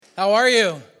How are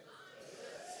you?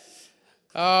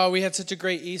 Oh, we had such a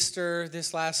great Easter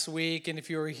this last week, and if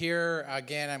you were here,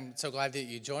 again, I'm so glad that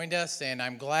you joined us, and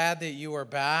I'm glad that you are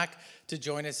back to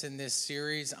join us in this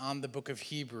series on the book of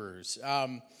Hebrews.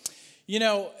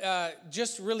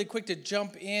 Just really quick to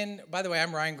jump in. By the way,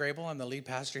 I'm Ryan Grable. I'm the lead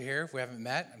pastor here. If we haven't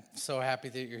met, I'm so happy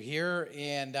that you're here.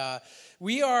 And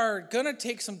we are going to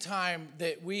take some time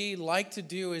that we like to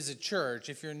do as a church.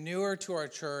 If you're newer to our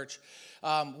church,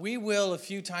 we will a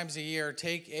few times a year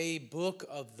take a book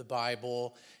of the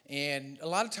Bible, and a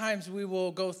lot of times we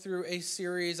will go through a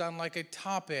series on like a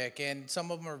topic, and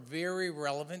some of them are very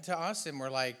relevant to us, and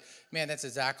we're like, man, that's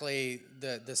exactly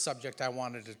the subject I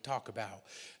wanted to talk about.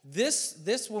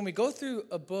 This when we go through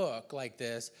a book like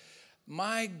this,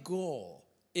 my goal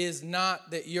is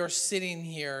not that you're sitting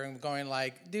here and going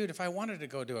like, dude, if I wanted to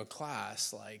go to a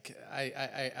class, like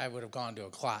I would have gone to a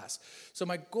class. So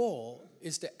my goal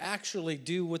is to actually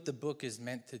do what the book is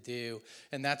meant to do,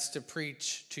 and that's to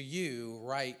preach to you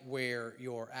right where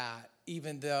you're at,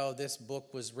 even though this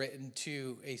book was written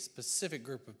to a specific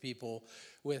group of people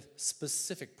with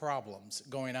specific problems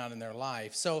going on in their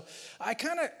life. So I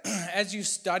kind of, as you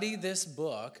study this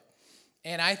book,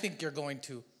 and I think you're going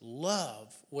to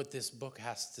love what this book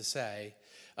has to say.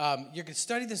 You're going to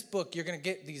study this book. You're going to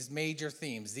get these major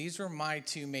themes. These are my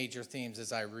two major themes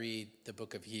as I read the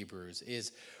book of Hebrews,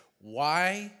 is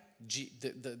why,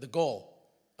 the goal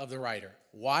of the writer,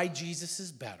 why Jesus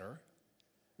is better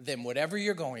than whatever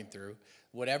you're going through,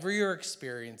 whatever you're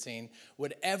experiencing,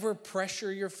 whatever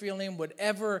pressure you're feeling,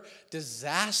 whatever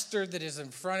disaster that is in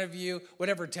front of you,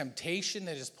 whatever temptation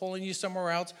that is pulling you somewhere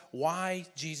else, why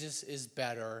Jesus is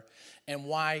better, and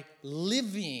why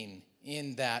living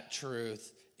in that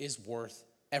truth is worth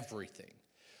everything.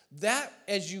 That,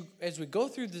 as we go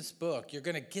through this book, you're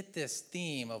going to get this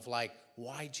theme of like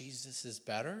why Jesus is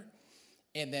better,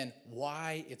 and then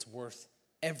why it's worth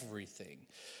everything.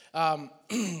 When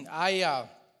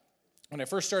I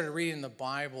first started reading the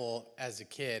Bible as a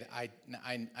kid, I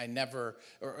never,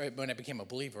 or when I became a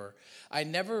believer, I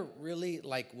never really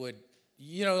would,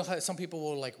 some people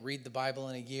will read the Bible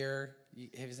in a year.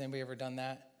 Has anybody ever done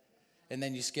that? And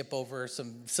then you skip over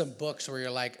some books where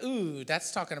you're like, ooh,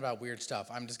 that's talking about weird stuff.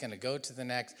 I'm just going to go to the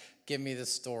next, give me the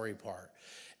story part.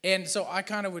 And so I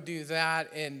kind of would do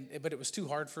that, but it was too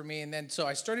hard for me. And then so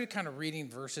I started kind of reading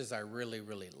verses I really,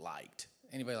 really liked.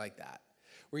 Anybody like that?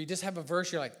 Where you just have a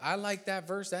verse, you're like, I like that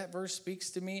verse speaks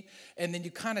to me. And then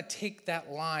you kind of take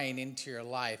that line into your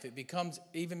life. It becomes,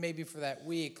 even maybe for that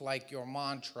week, like your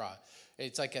mantra.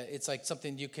 It's like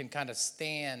something you can kind of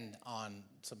stand on,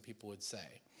 some people would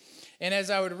say. And as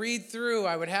I would read through,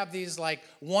 I would have these like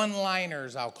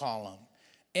one-liners, I'll call them.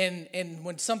 And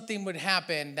when something would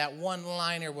happen, that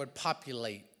one-liner would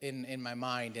populate in my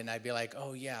mind, and I'd be like,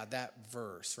 oh, yeah, that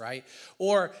verse, right?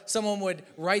 Or someone would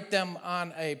write them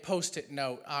on a Post-it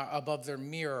note above their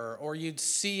mirror, or you'd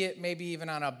see it maybe even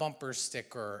on a bumper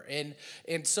sticker.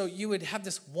 And so you would have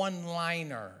this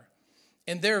one-liner,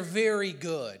 and they're very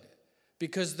good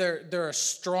because they're a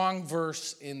strong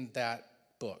verse in that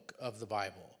book of the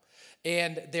Bible,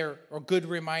 and they're a good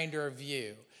reminder of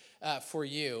you. For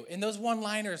you. And those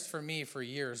one-liners for me for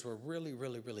years were really,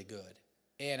 really, really good.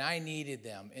 And I needed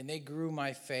them. And they grew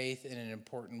my faith in an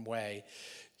important way.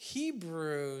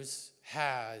 Hebrews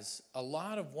has a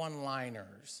lot of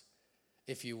one-liners,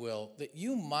 if you will, that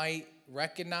you might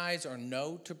recognize or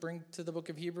know to bring to the book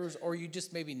of Hebrews, or you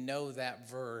just maybe know that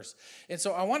verse. And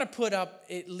so I want to put up,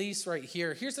 at least right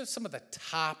here, here's some of the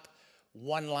top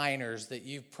one-liners that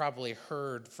you've probably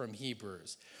heard from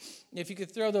Hebrews. If you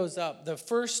could throw those up, the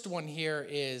first one here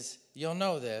is, you'll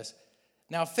know this,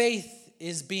 now faith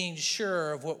is being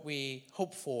sure of what we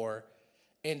hope for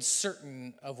and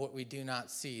certain of what we do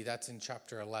not see. That's in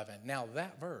chapter 11. Now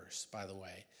that verse, by the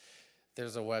way,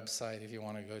 there's a website if you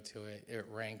want to go to it. It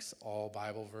ranks all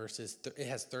Bible verses. It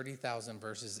has 30,000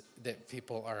 verses that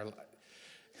people are...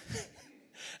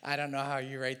 I don't know how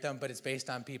you rate them, but it's based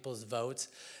on people's votes.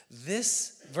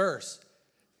 This verse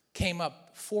came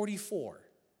up 44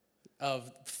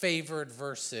 of favored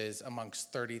verses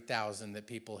amongst 30,000 that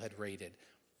people had rated.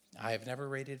 I have never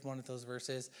rated one of those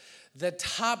verses. The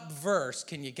top verse,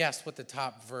 can you guess what the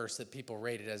top verse that people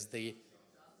rated as the...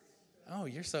 Oh,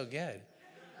 you're so good.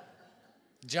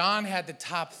 John had the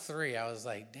top 3. I was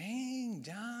like, dang,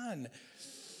 John,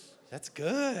 that's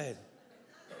good.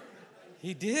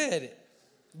 He did.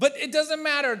 But it doesn't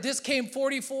matter. This came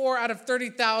 44 out of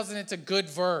 30,000. It's a good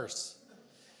verse.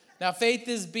 Now, faith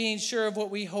is being sure of what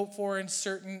we hope for and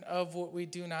certain of what we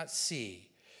do not see.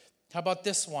 How about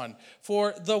this one?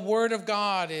 For the word of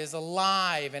God is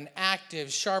alive and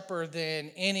active, sharper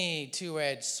than any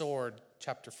two-edged sword,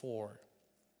 chapter 4.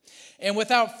 And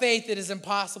without faith, it is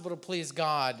impossible to please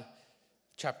God.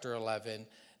 Chapter 11.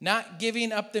 Not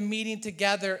giving up the meeting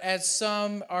together as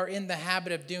some are in the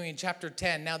habit of doing. Chapter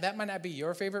 10. Now, that might not be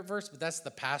your favorite verse, but that's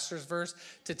the pastor's verse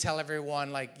to tell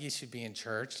everyone, like, you should be in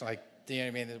church. Like, you know what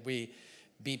I mean? That we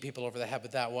beat people over the head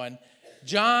with that one.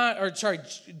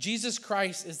 Jesus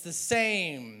Christ is the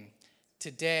same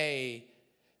today,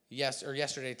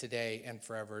 yesterday, today, and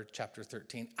forever. Chapter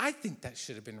 13. I think that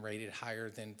should have been rated higher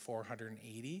than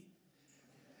 480.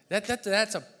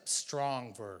 That's a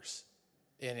strong verse.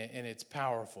 And it's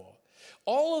powerful.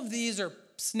 All of these are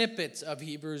snippets of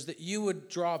Hebrews that you would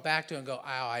draw back to and go,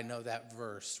 oh, I know that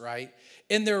verse, right?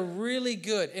 And they're really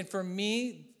good. And for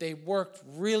me, they worked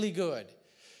really good.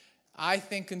 I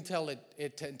think until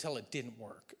it didn't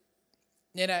work.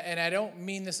 And I don't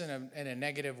mean this in a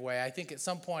negative way. I think at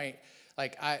some point,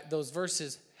 like those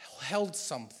verses held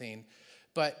something,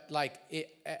 but like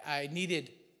I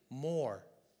needed more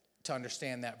to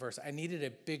understand that verse. I needed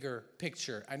a bigger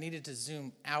picture. I needed to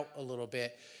zoom out a little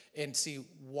bit and see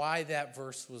why that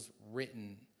verse was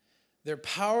written. They're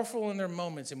powerful in their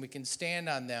moments and we can stand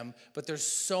on them, but there's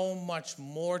so much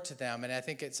more to them. And I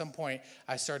think at some point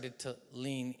I started to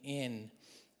lean in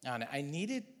on it. I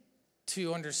needed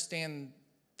to understand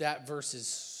that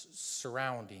verse's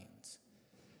surroundings.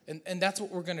 And that's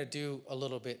what we're going to do a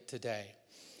little bit today.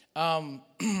 I'm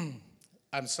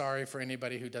sorry for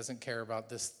anybody who doesn't care about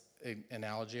this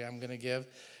analogy I'm going to give,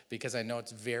 because I know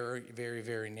it's very, very,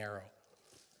 very narrow.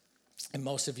 And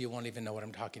most of you won't even know what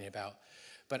I'm talking about.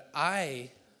 But I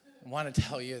want to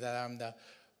tell you that I'm the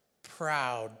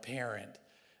proud parent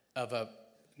of a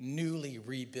newly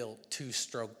rebuilt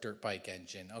 2-stroke dirt bike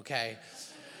engine, okay?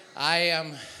 I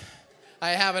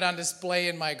have it on display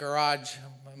in my garage.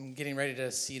 I'm getting ready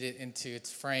to seat it into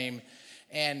its frame.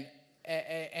 And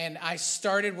I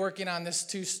started working on this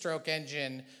 2-stroke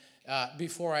engine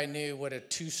before I knew what a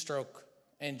 2-stroke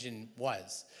engine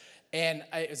was. And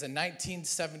it was a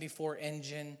 1974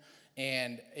 engine,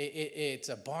 and it's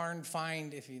a barn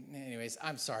find. Anyways,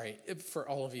 I'm sorry for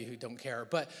all of you who don't care,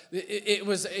 but it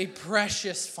was a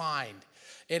precious find.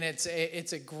 And it's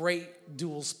a great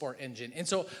dual sport engine. And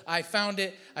so I found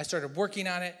it, I started working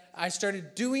on it, I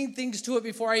started doing things to it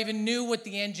before I even knew what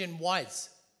the engine was.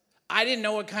 I didn't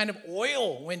know what kind of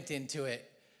oil went into it.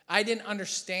 I didn't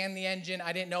understand the engine.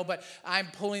 I didn't know, but I'm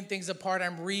pulling things apart.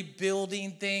 I'm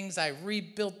rebuilding things. I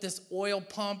rebuilt this oil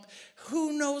pump.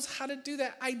 Who knows how to do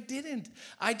that? I didn't.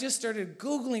 I just started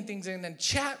Googling things and then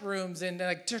chat rooms and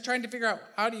like trying to figure out,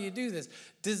 how do you do this?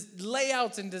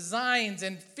 Layouts and designs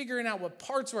and figuring out what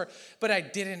parts were, but I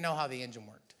didn't know how the engine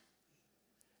worked.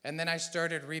 And then I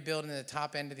started rebuilding the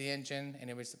top end of the engine,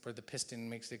 and it was where the piston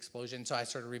makes the explosion. So I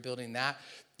started rebuilding that.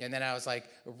 And then I was like,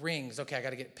 rings. Okay, I got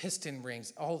to get piston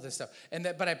rings, all of this stuff.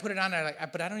 But I put it on, and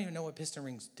but I don't even know what piston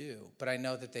rings do. But I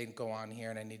know that they go on here,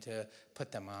 and I need to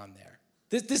put them on there.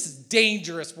 This is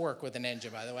dangerous work with an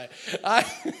engine, by the way. I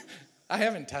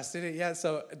haven't tested it yet,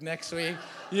 so next week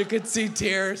you could see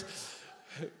tears.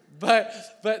 But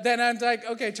then I'm like,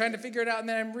 okay, trying to figure it out, and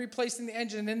then I'm replacing the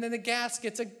engine, and then the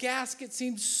gaskets. A gasket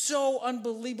seems so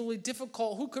unbelievably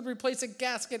difficult. Who could replace a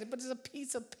gasket? But it's a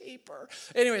piece of paper.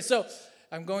 Anyway, so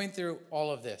I'm going through all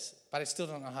of this, but I still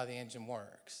don't know how the engine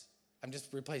works. I'm just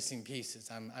replacing pieces.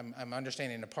 I'm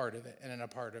understanding a part of it and then a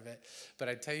part of it. But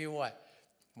I tell you what,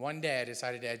 one day I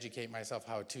decided to educate myself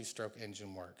how a 2-stroke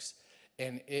engine works,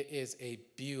 and it is a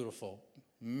beautiful,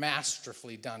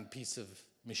 masterfully done piece of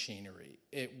machinery.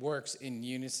 It works in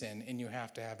unison, and you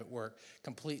have to have it work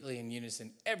completely in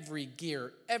unison. Every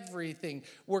gear, everything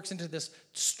works into this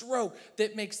stroke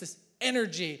that makes this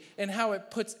energy, and how it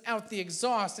puts out the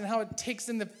exhaust and how it takes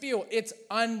in the fuel. It's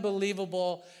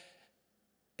unbelievable.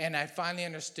 And I finally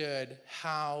understood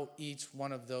how each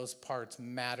one of those parts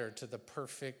matter to the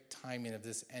perfect timing of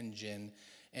this engine.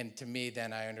 And to me,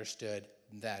 then I understood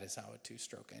that is how a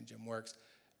 2-stroke engine works.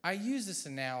 I use this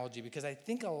analogy because I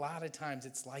think a lot of times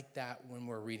it's like that when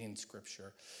we're reading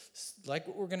Scripture. Like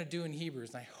what we're going to do in Hebrews,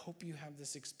 and I hope you have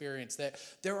this experience, that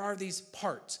there are these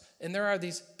parts and there are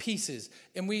these pieces,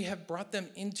 and we have brought them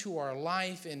into our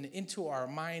life and into our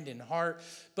mind and heart.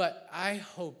 But I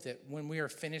hope that when we are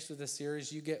finished with this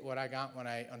series, you get what I got when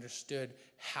I understood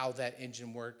how that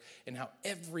engine worked and how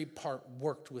every part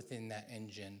worked within that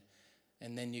engine.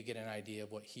 And then you get an idea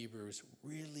of what Hebrews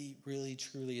really, really,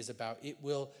 truly is about. It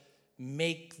will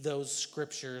make those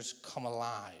scriptures come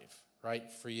alive,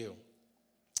 right, for you.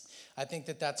 I think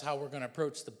that that's how we're going to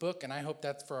approach the book, and I hope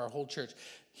that's for our whole church.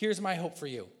 Here's my hope for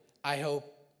you. I hope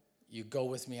you go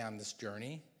with me on this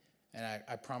journey, and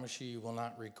I promise you will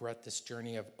not regret this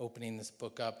journey of opening this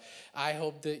book up. I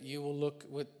hope that you will look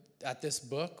at this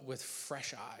book with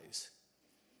fresh eyes.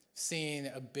 seeing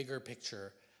a bigger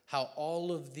picture, how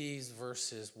all of these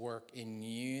verses work in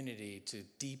unity to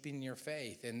deepen your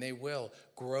faith, and they will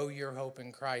grow your hope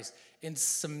in Christ and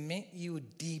cement you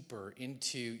deeper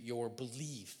into your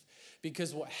belief.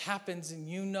 Because what happens, and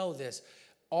you know this,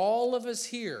 all of us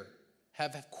here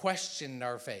have questioned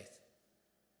our faith.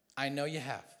 I know you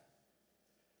have.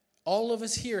 All of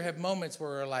us here have moments where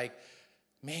we're like,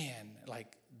 man,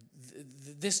 like,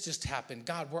 this just happened.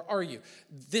 God, where are you?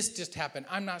 This just happened.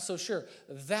 I'm not so sure.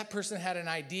 That person had an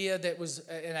idea that was,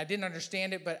 and I didn't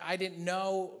understand it, but I didn't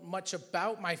know much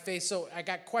about my faith, so I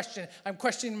got questioned. I'm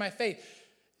questioning my faith.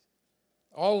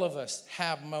 All of us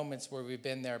have moments where we've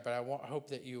been there, but I hope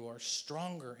that you are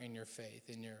stronger in your faith,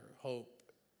 and your hope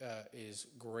is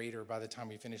greater by the time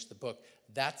we finish the book.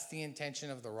 That's the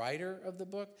intention of the writer of the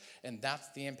book, and that's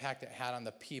the impact it had on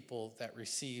the people that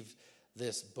received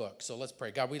this book. So let's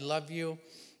pray. God, we love you,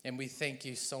 and we thank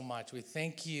you so much. We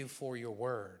thank you for your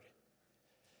word.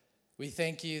 We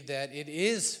thank you that it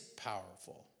is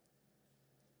powerful,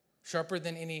 sharper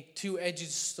than any two-edged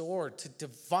sword, to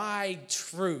divide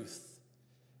truth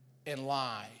and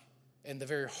lie in the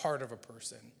very heart of a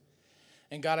person.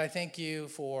 And God, I thank you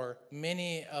for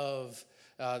many of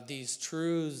these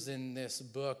truths in this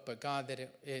book, but God,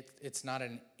 that it's not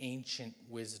an ancient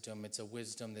wisdom. It's a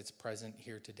wisdom that's present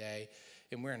here today,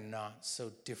 and we're not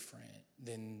so different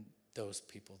than those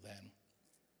people then.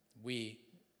 We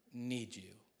need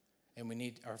you, and we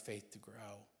need our faith to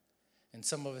grow. And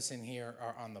some of us in here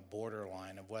are on the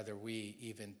borderline of whether we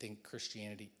even think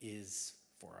Christianity is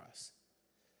for us.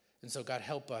 And so, God,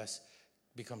 help us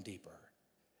become deeper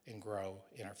and grow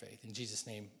in our faith. In Jesus'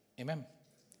 name, amen.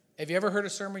 Have you ever heard a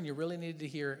sermon you really needed to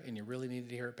hear, and you really needed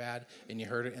to hear it bad, and you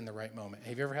heard it in the right moment?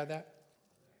 Have you ever had that?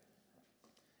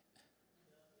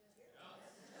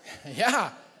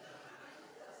 Yeah.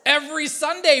 Every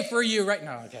Sunday for you, right?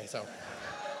 No, okay, so.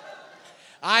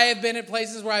 I have been at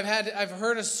places where I've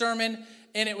heard a sermon,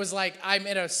 and it was like I'm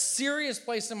in a serious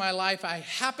place in my life. I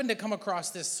happened to come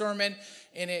across this sermon,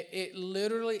 and it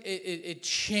literally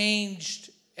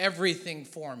changed everything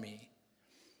for me.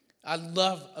 I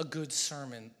love a good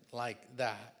sermon like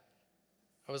that.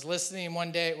 I was listening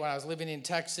one day when I was living in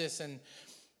Texas, and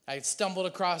I stumbled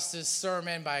across this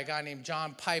sermon by a guy named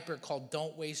John Piper called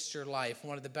Don't Waste Your Life,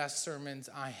 one of the best sermons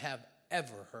I have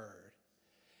ever heard.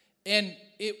 And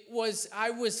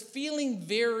I was feeling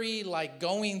very like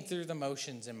going through the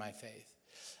motions in my faith.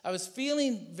 I was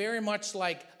feeling very much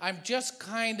like I'm just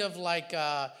kind of like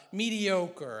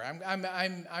mediocre.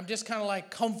 I'm just kind of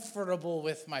like comfortable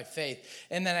with my faith.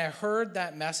 And then I heard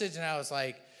that message, and I was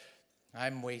like,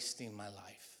 I'm wasting my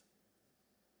life.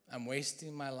 I'm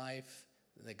wasting my life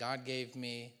that God gave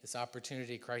me, this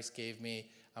opportunity Christ gave me.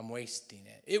 I'm wasting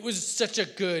it. It was such a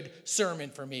good sermon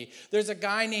for me. There's a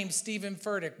guy named Stephen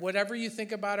Furtick. Whatever you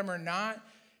think about him or not,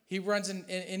 he runs an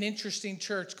interesting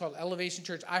church called Elevation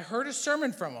Church. I heard a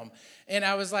sermon from him, and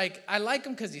I was like, I like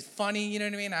him because he's funny, you know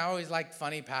what I mean? I always like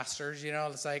funny pastors, you know?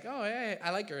 It's like, oh, hey,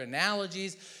 I like your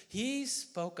analogies. He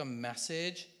spoke a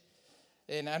message,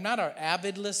 and I'm not an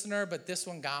avid listener, but this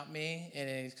one got me, and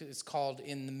it's called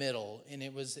In the Middle. And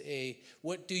it was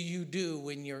what do you do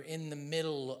when you're in the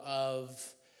middle of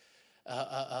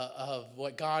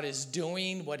what God is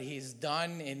doing, what he's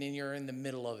done, and then you're in the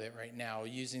middle of it right now,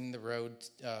 using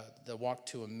the Walk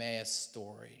to Emmaus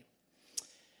story.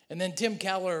 And then Tim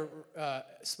Keller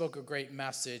spoke a great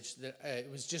message that it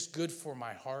was just good for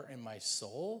my heart and my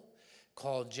soul,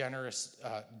 called Generous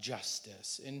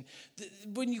Justice. And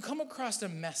when you come across a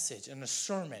message and a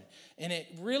sermon, and it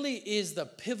really is the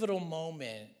pivotal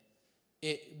moment,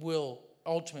 it will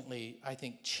ultimately, I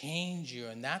think, change you.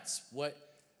 And that's what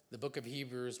the book of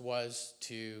Hebrews was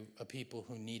to a people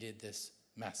who needed this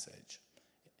message.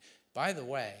 By the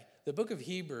way, the book of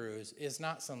Hebrews is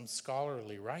not some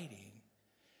scholarly writing.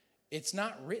 It's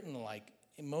not written like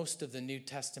most of the New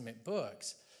Testament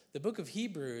books. The book of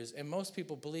Hebrews, and most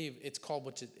people believe it's called,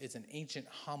 which is an ancient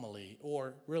homily,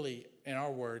 or really, in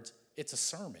our words, it's a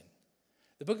sermon.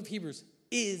 The book of Hebrews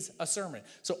is a sermon.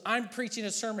 So I'm preaching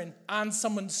a sermon on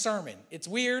someone's sermon. It's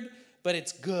weird, but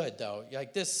it's good, though.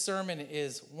 Like, this sermon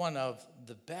is one of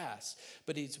the best.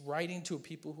 But he's writing to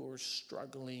people who are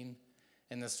struggling,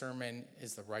 and the sermon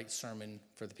is the right sermon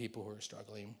for the people who are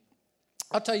struggling.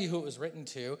 I'll tell you who it was written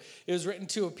to. It was written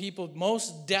to a people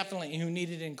most definitely who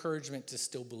needed encouragement to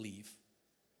still believe.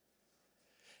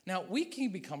 Now, we can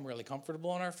become really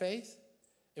comfortable in our faith,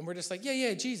 and we're just like,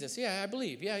 yeah, Jesus, yeah, I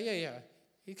believe, yeah.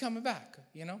 He's coming back,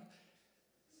 you know?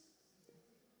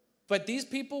 But these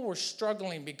people were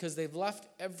struggling because they've left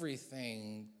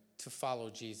everything to follow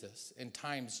Jesus, and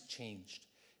times changed.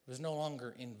 It was no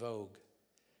longer in vogue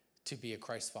to be a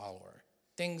Christ follower.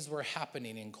 things were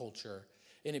happening in culture,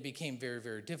 and it became very,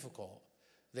 very difficult.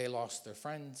 They lost their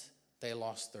friends. They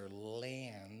lost their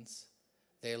lands.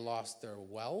 They lost their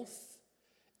wealth.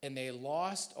 And they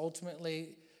lost,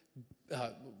 ultimately,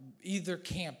 either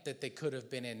camp that they could have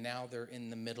been in. Now they're in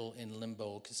the middle in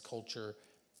limbo because culture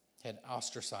had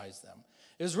ostracized them.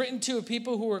 It was written to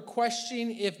people who were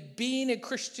questioning if being a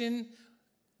Christian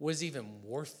was even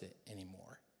worth it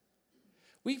anymore.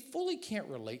 We fully can't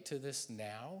relate to this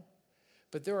now,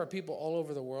 but there are people all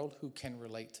over the world who can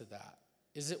relate to that.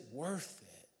 Is it worth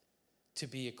it to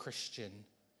be a Christian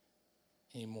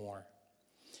anymore?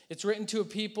 It's written to a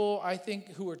people, I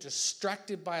think, who are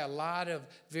distracted by a lot of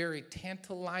very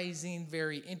tantalizing,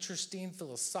 very interesting,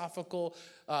 philosophical,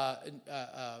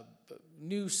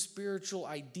 new spiritual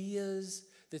ideas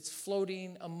that's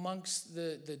floating amongst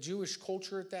the Jewish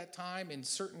culture at that time in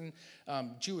certain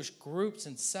Jewish groups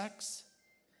and sects.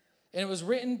 And it was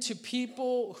written to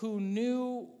people who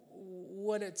knew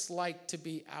what it's like to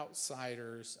be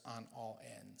outsiders on all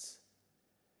ends.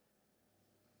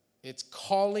 It's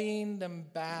calling them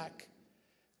back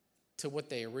to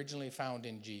what they originally found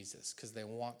in Jesus because they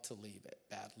want to leave it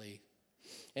badly.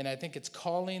 And I think it's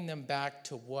calling them back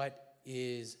to what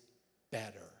is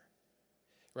better,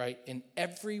 right? In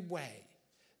every way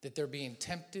that they're being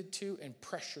tempted to and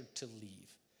pressured to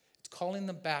leave. It's calling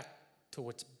them back to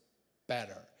what's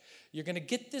better. You're going to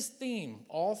get this theme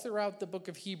all throughout the book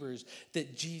of Hebrews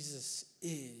that Jesus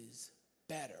is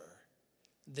better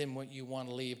than what you want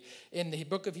to leave. And the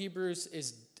book of Hebrews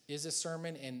is a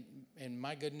sermon, and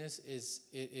my goodness,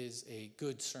 it is a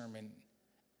good sermon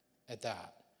at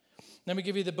that. Let me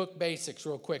give you the book basics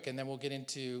real quick, and then we'll get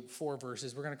into 4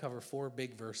 verses. We're going to cover 4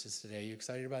 big verses today. You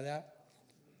excited about that?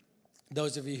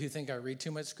 Those of you who think I read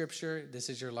too much scripture, this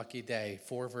is your lucky day.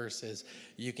 4 verses.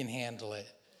 You can handle it.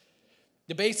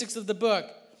 The basics of the book.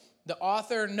 The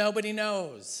author, nobody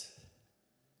knows.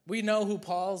 We know who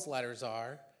Paul's letters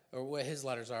are, or what his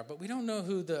letters are, but we don't know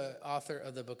who the author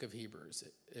of the book of Hebrews,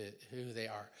 who they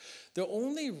are. The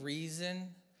only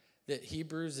reason that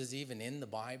Hebrews is even in the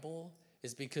Bible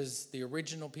is because the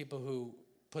original people who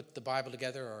put the Bible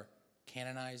together or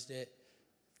canonized it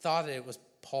thought that it was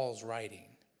Paul's writing.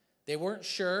 They weren't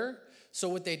sure, so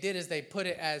what they did is they put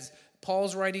it as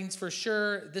Paul's writings for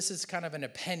sure. This is kind of an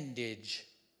appendage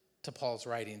to Paul's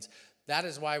writings. That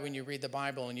is why when you read the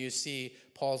Bible and you see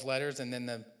Paul's letters and then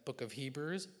the book of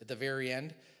Hebrews at the very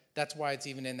end, that's why it's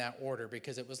even in that order,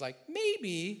 because it was like,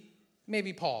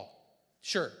 maybe Paul.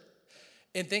 Sure.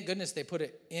 And thank goodness they put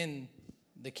it in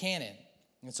the canon.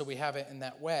 And so we have it in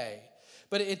that way.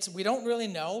 But we don't really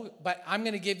know, but I'm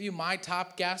going to give you my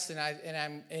top guess,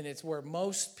 and it's where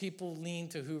most people lean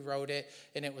to who wrote it,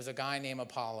 and it was a guy named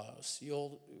Apollos.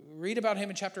 You'll read about him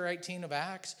in chapter 18 of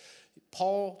Acts.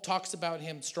 Paul talks about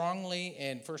him strongly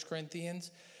in 1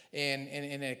 Corinthians, and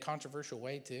in a controversial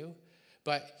way too.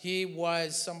 But he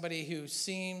was somebody who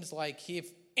seems like if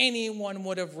anyone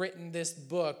would have written this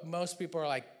book, most people are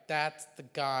like, that's the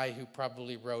guy who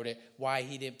probably wrote it. Why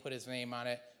he didn't put his name on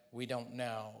it, we don't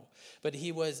know. But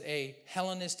he was a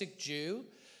Hellenistic Jew,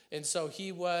 and so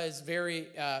he was very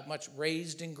much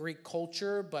raised in Greek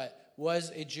culture, but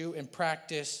was a Jew and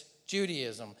practiced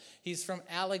Judaism. He's from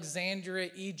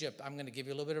Alexandria, Egypt. I'm going to give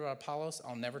you a little bit about Apollos.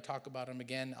 I'll never talk about him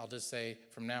again. I'll just say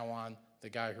from now on, the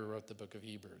guy who wrote the book of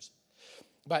Hebrews.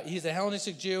 But he's a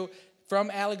Hellenistic Jew from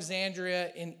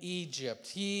Alexandria in Egypt.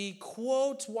 He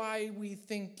quotes why we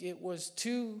think it was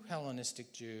 2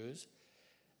 Hellenistic Jews,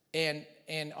 and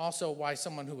also why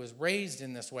someone who was raised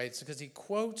in this way. It's because he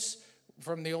quotes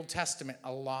from the Old Testament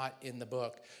a lot in the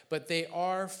book. But they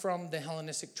are from the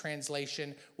Hellenistic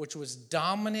translation, which was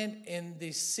dominant in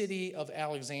the city of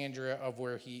Alexandria, of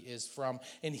where he is from.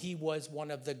 And he was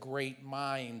one of the great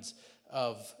minds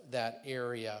of that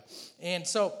area. And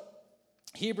so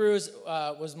Hebrews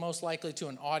was most likely to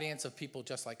an audience of people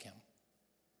just like him.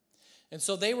 And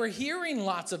so they were hearing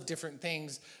lots of different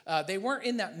things. They weren't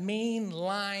in that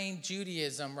mainline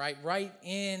Judaism, right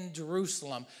in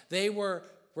Jerusalem. They were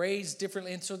raised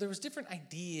differently. And so there was different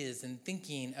ideas and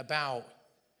thinking about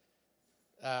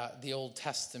the Old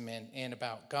Testament and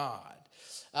about God.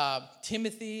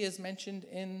 Timothy is mentioned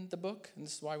in the book. And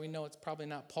this is why we know it's probably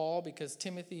not Paul, because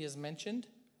Timothy is mentioned,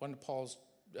 one of Paul's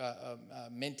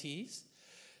mentees.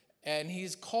 And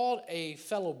he's called a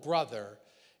fellow brother.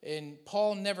 And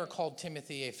Paul never called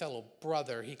Timothy a fellow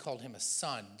brother. He called him a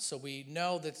son. So we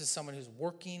know that this is someone who's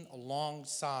working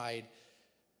alongside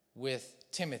with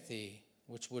Timothy,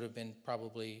 which would have been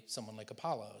probably someone like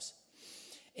Apollos.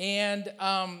 And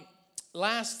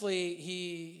lastly,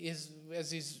 he is,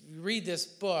 as you read this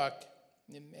book,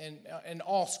 and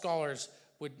all scholars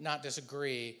would not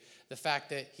disagree the fact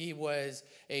that he was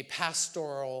a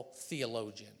pastoral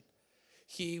theologian.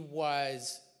 He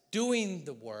was doing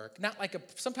the work, not like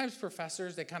sometimes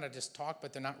professors, they kind of just talk,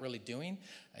 but they're not really doing.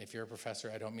 If you're a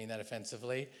professor, I don't mean that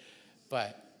offensively,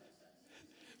 but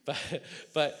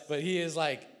he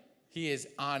is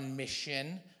on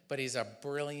mission, but he's a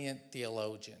brilliant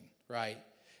theologian, right?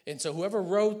 And so whoever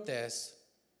wrote this,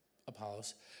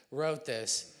 Apollos, wrote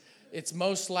this, it's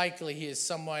most likely he is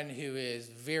someone who is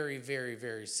very, very,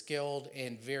 very skilled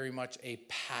and very much a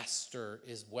pastor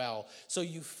as well. So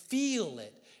you feel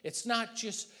it. It's not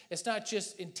just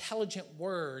intelligent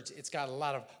words. It's got a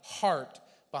lot of heart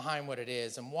behind what it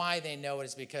is. And why they know it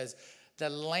is because the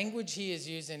language he is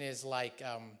using is like,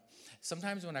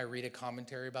 sometimes when I read a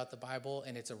commentary about the Bible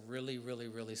and it's a really, really,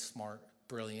 really smart,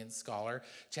 brilliant scholar,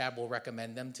 Chad will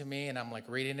recommend them to me, and I'm like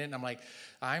reading it, and I'm like,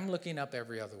 I'm looking up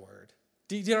every other word.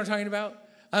 Do you know what I'm talking about?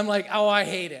 I'm like, oh, I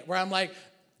hate it. Where I'm like,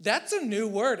 that's a new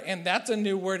word, and that's a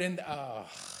new word, and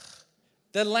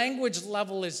the language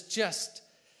level is just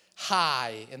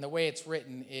high, and the way it's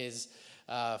written is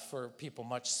for people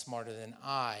much smarter than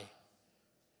I.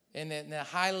 And then the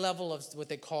high level of what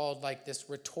they call like this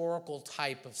rhetorical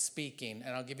type of speaking,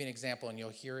 and I'll give you an example, and you'll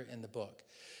hear it in the book.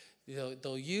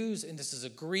 They'll use, and this is a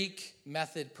Greek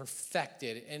method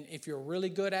perfected, and if you're really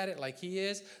good at it like he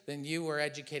is, then you were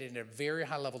educated at a very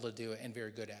high level to do it and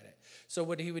very good at it. So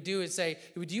what he would do is say,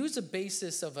 he would use a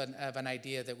basis of an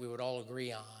idea that we would all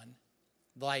agree on,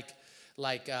 like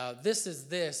this is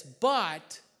this,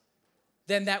 but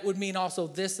then that would mean also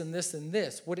this and this and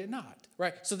this, would it not?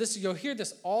 Right? So this, you'll hear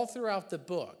this all throughout the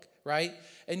book, right?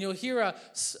 And you'll hear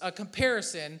a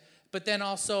comparison. But then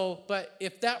also, but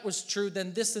if that was true,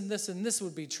 then this and this and this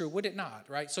would be true, would it not,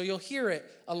 right? So you'll hear it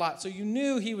a lot. So you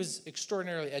knew he was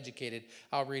extraordinarily educated.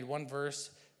 I'll read one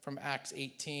verse from Acts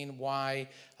 18, why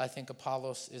I think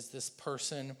Apollos is this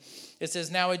person. It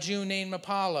says, now a Jew named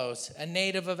Apollos, a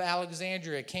native of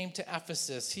Alexandria, came to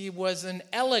Ephesus. He was an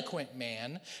eloquent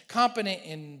man, competent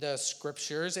in the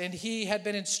scriptures, and he had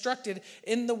been instructed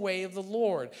in the way of the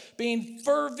Lord. Being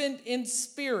fervent in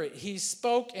spirit, he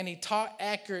spoke and he taught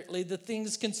accurately the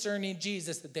things concerning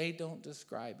Jesus, that they don't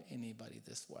describe anybody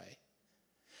this way.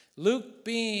 Luke,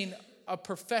 being a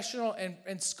professional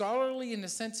and scholarly in a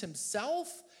sense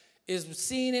himself, is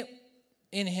seeing it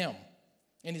in him.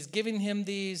 And he's giving him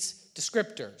these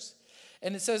descriptors.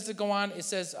 And it says to go on, it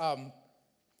says,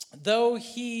 though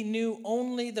he knew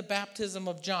only the baptism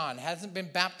of John, hasn't been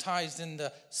baptized in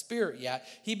the Spirit yet,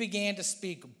 he began to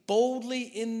speak boldly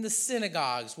in the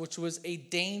synagogues, which was a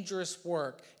dangerous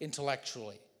work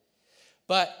intellectually.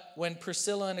 But when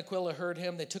Priscilla and Aquila heard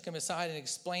him, they took him aside and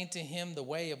explained to him the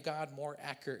way of God more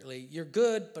accurately. You're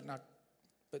good,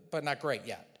 but not great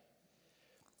yet.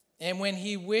 And when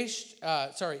he wished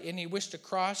to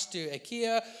cross to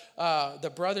Achaia, the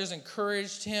brothers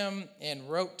encouraged him and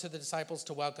wrote to the disciples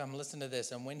to welcome him. Listen to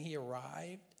this. And when he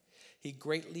arrived, he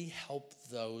greatly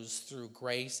helped those through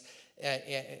grace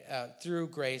had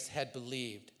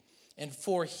believed. And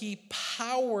for he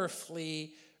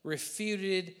powerfully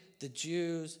refuted the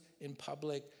Jews in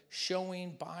public,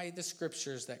 showing by the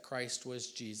scriptures that Christ was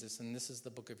Jesus. And this is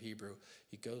the book of Hebrew.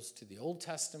 He goes to the Old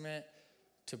Testament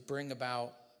to bring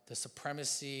about the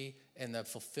supremacy and the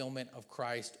fulfillment of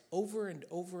Christ over and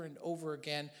over and over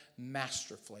again,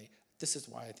 masterfully. This is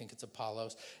why I think it's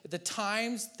Apollos. The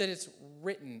times that it's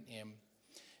written in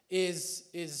is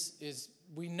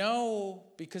we know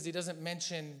because he doesn't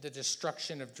mention the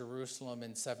destruction of Jerusalem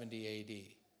in 70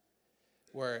 AD,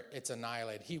 where it's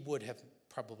annihilated. He would have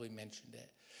probably mentioned it.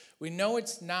 We know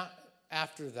it's not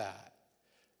after that.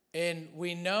 And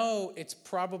we know it's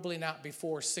probably not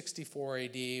before 64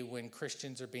 AD when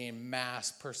Christians are being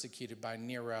mass persecuted by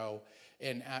Nero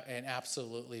and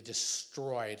absolutely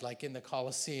destroyed, like in the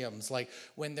Colosseums, like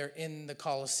when they're in the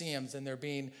Colosseums and they're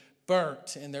being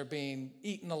burnt and they're being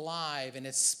eaten alive and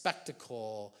it's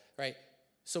spectacle, right?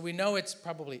 So we know it's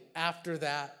probably after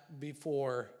that,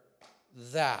 before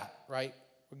that, right?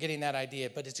 We're getting that idea,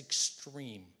 but it's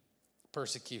extreme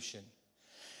persecution.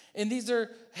 And these are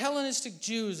Hellenistic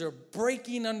Jews are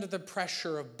breaking under the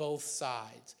pressure of both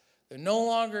sides. They're no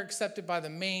longer accepted by the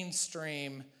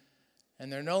mainstream, and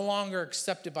they're no longer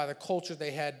accepted by the culture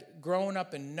they had grown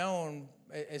up and known,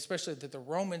 especially that the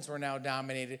Romans were now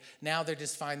dominated. Now they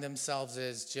just find themselves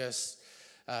as just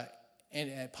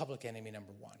public enemy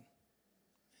number one.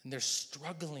 And they're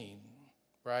struggling,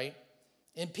 right?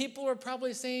 And people are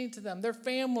probably saying to them, their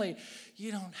family,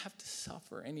 you don't have to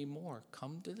suffer anymore.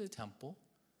 Come to the temple.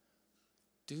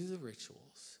 Do the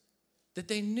rituals that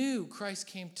they knew Christ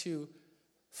came to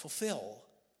fulfill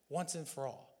once and for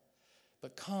all.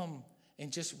 But come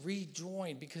and just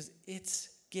rejoin because it's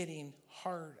getting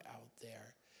hard out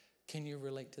there. Can you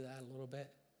relate to that a little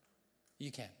bit?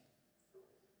 You can.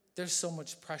 There's so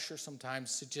much pressure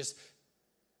sometimes to just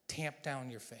tamp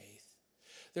down your faith.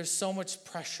 There's so much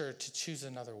pressure to choose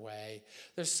another way.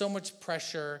 There's so much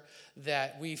pressure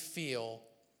that we feel,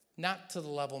 not to the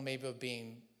level maybe of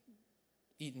being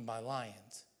eaten by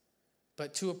lions,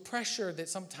 but to a pressure that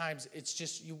sometimes it's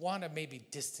just you want to maybe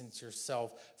distance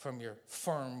yourself from your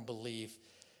firm belief.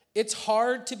 It's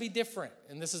hard to be different,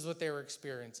 and this is what they were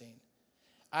experiencing.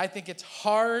 I think it's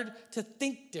hard to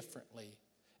think differently.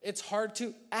 It's hard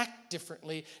to act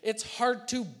differently. It's hard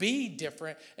to be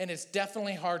different, and it's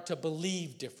definitely hard to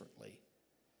believe differently.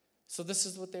 So this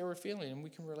is what they were feeling, and we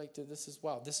can relate to this as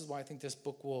well. This is why I think this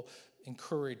book will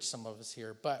encourage some of us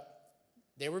here. But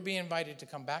they were being invited to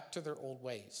come back to their old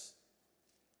ways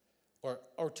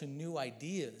or to new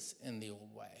ideas in the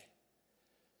old way.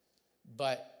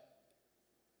 But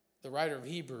the writer of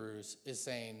Hebrews is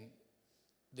saying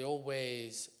the old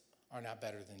ways are not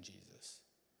better than Jesus.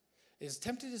 As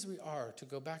tempted as we are to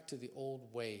go back to the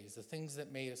old ways, the things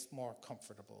that made us more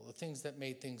comfortable, the things that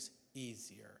made things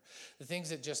easier, the things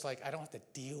that just like, I don't have to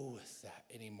deal with that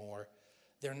anymore,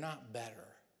 they're not better.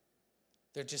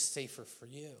 They're just safer for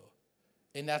you.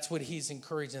 And that's what he's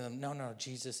encouraging them. No,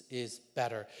 Jesus is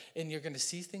better. And you're going to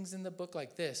see things in the book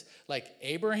like this. Like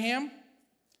Abraham,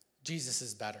 Jesus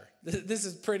is better. This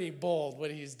is pretty bold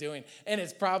what he's doing. And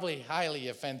it's probably highly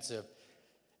offensive.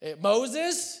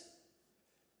 Moses,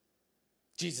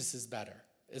 Jesus is better,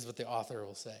 is what the author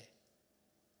will say.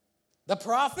 The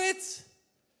prophets,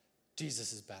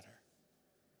 Jesus is better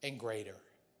and greater.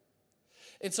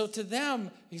 And so to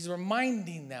them, he's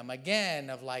reminding them again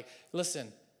of like,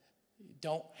 listen,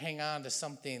 don't hang on to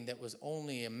something that was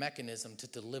only a mechanism to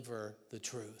deliver the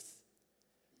truth.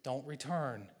 Don't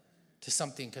return to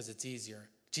something because it's easier.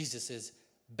 Jesus is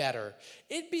better.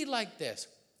 It'd be like this.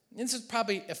 And this is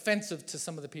probably offensive to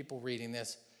some of the people reading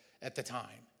this at the time.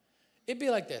 It'd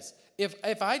be like this.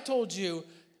 If I told you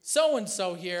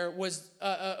so-and-so here was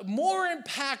more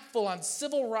impactful on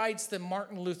civil rights than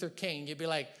Martin Luther King, you'd be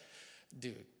like,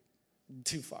 dude,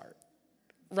 too far.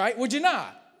 Right? Would you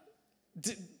not?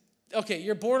 Okay,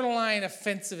 you're borderline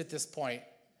offensive at this point.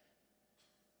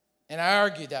 And I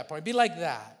argued that point. It'd be like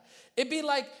that. It'd be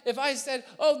like if I said,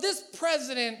 oh, this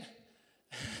president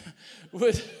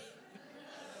would...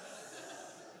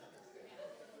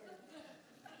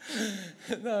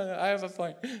 No, I have a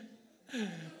point.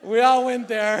 We all went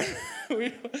there,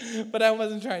 but I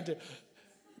wasn't trying to.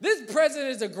 This president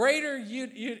is a greater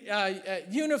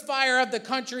unifier of the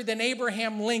country than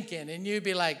Abraham Lincoln. And you'd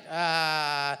be like,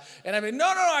 and I'd be, no,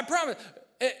 I promise.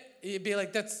 You'd be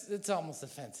like, it's almost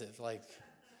offensive. Like,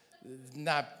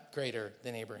 not greater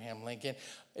than Abraham Lincoln.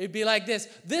 It'd be like this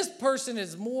person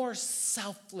is more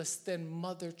selfless than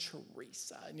Mother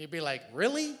Teresa. And you'd be like,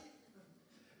 really?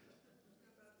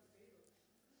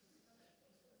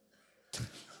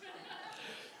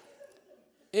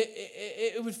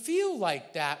 It would feel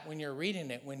like that when you're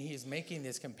reading it, when he's making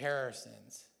these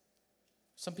comparisons.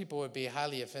 Some people would be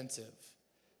highly offensive.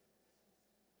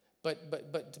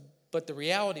 But the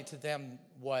reality to them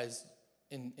was,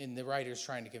 in the writer's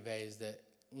trying to convey, is that,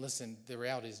 listen, the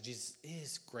reality is Jesus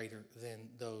is greater than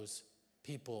those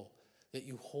people that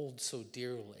you hold so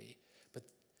dearly.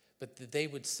 But they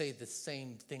would say the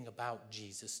same thing about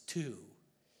Jesus too.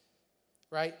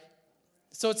 Right?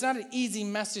 So it's not an easy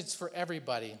message for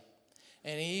everybody.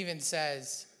 And he even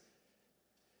says,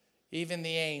 even the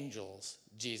angels,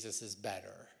 Jesus is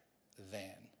better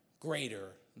than, greater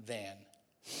than.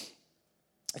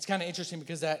 It's kind of interesting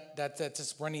because that's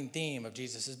this running theme of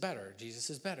Jesus is better, Jesus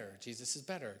is better, Jesus is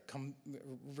better.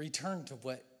 Return to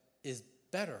what is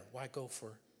better. Why go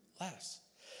for less?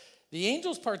 The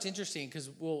angels part's interesting because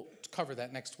we'll cover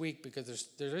that next week because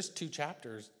there's 2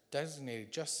 chapters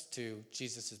designated just to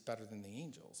Jesus is better than the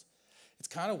angels. It's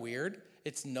kind of weird.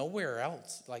 It's nowhere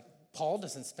else. Like Paul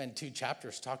doesn't spend 2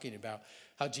 chapters talking about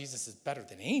how Jesus is better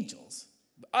than angels.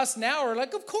 Us now are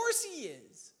like, of course he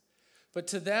is. But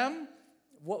to them,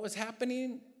 what was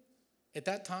happening at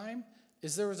that time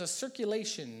is there was a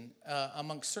circulation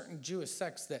amongst certain Jewish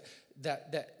sects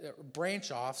that branch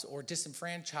offs or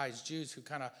disenfranchised Jews who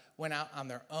kind of went out on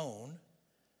their own.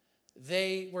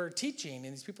 They were teaching,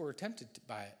 and these people were tempted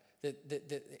by it, that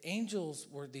the angels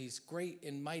were these great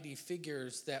and mighty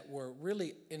figures that were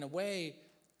really, in a way,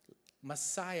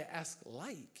 Messiah-esque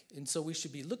like. And so we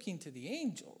should be looking to the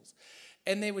angels.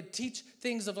 And they would teach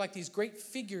things of like these great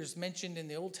figures mentioned in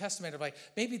the Old Testament of like,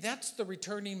 maybe that's the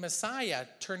returning Messiah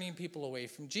turning people away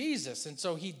from Jesus. And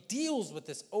so he deals with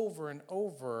this over and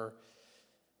over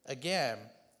again.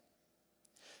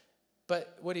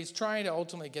 But what he's trying to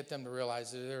ultimately get them to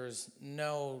realize is there is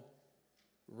no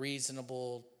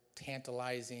reasonable,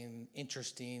 tantalizing,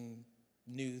 interesting,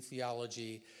 new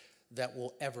theology that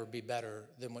will ever be better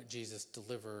than what Jesus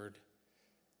delivered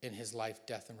in his life,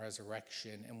 death, and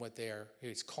resurrection, and what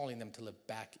he's calling them to live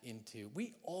back into.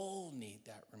 We all need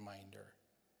that reminder.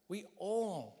 We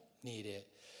all need it.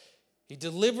 He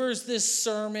delivers this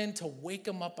sermon to wake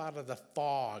them up out of the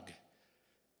fog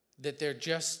that they're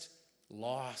just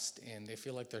lost in. They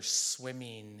feel like they're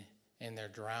swimming and they're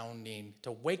drowning,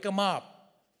 to wake them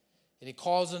up. And he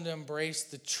calls them to embrace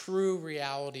the true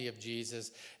reality of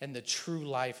Jesus and the true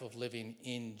life of living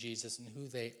in Jesus and who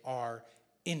they are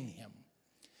in him.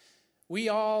 We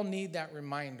all need that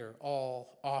reminder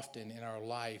all often in our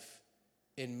life,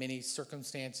 in many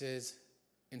circumstances,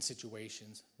 in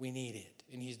situations. We need it,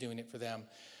 and he's doing it for them.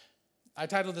 I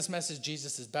titled this message,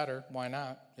 Jesus is Better. Why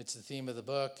not? It's the theme of the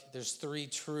book. There's 3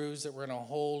 truths that we're going to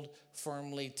hold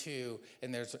firmly to,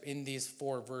 and there's in these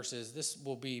 4 verses. This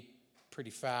will be pretty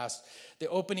fast. The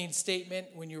opening statement,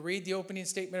 when you read the opening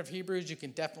statement of Hebrews, you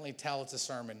can definitely tell it's a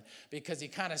sermon, because he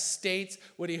kind of states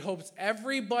what he hopes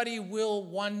everybody will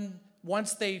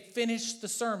once they finish the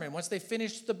sermon, once they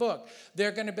finish the book,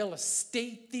 they're going to be able to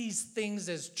state these things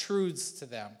as truths to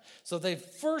them. So the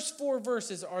first 4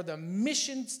 verses are the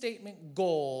mission statement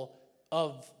goal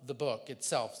of the book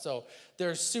itself. So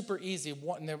they're super easy,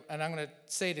 and I'm going to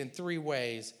say it in 3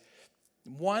 ways.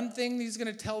 One thing he's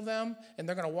going to tell them, and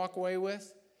they're going to walk away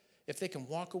with, if they can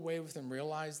walk away with and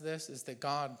realize this, is that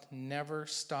God never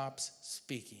stops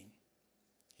speaking.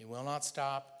 He will not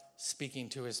stop speaking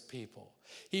to his people.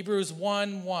 Hebrews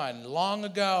 1:1, long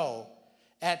ago,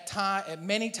 at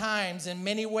many times, in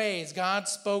many ways, God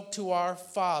spoke to our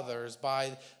fathers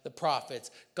by the prophets.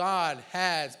 God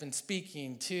has been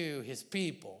speaking to his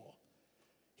people.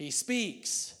 He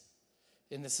speaks,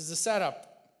 and this is a setup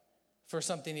for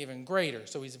something even greater.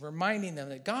 So he's reminding them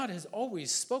that God has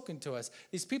always spoken to us.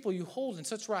 These people you hold in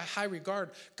such high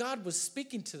regard, God was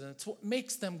speaking to them. It's what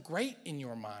makes them great in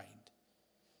your mind.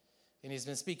 And he's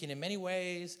been speaking in many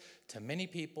ways to many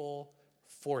people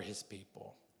for his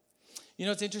people. You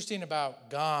know what's interesting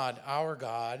about God, our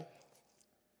God,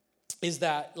 is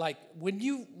that like when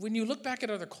you look back at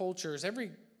other cultures,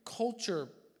 every culture,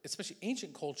 especially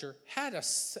ancient culture, had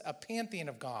a pantheon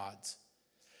of gods.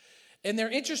 And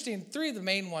they're interesting. 3 of the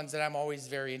main ones that I'm always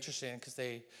very interested in, because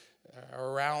they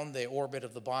are around the orbit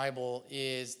of the Bible,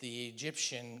 is the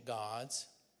Egyptian gods.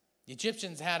 The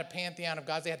Egyptians had a pantheon of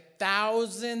gods. They had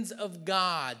thousands of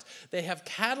gods. They have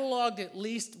cataloged at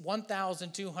least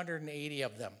 1,280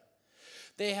 of them.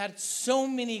 They had so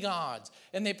many gods,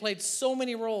 and they played so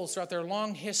many roles throughout their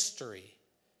long history.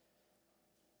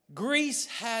 Greece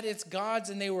had its gods,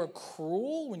 and they were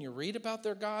cruel. When you read about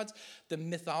their gods, the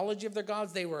mythology of their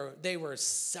gods, they were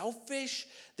selfish.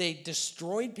 They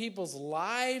destroyed people's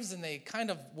lives, and they kind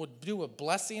of would do a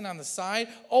blessing on the side,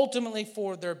 ultimately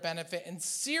for their benefit. And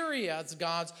Syria's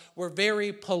gods were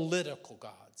very political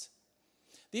gods.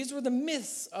 These were the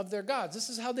myths of their gods. This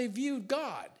is how they viewed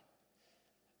God.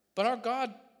 But our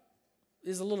God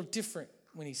is a little different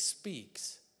when he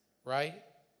speaks, right?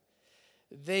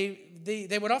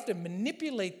 They would often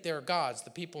manipulate their gods,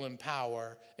 the people in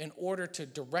power, in order to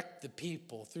direct the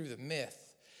people through the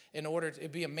myth, in order to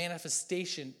be a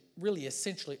manifestation, really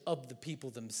essentially, of the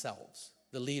people themselves,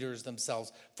 the leaders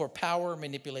themselves, for power,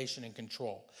 manipulation, and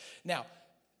control. Now,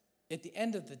 at the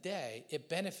end of the day, it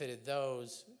benefited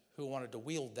those who wanted to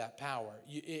wield that power.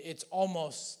 It's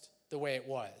almost the way it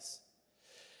was.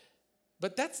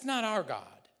 But that's not our God.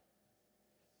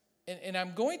 And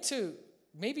I'm going to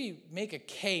maybe make a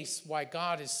case why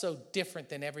God is so different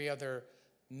than every other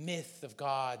myth of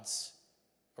gods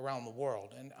around the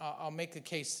world. And I'll make the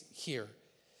case here,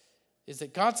 is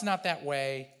that God's not that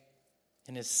way,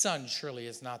 and his son surely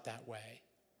is not that way.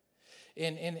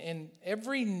 And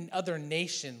every other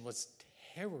nation was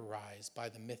terrorized by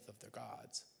the myth of their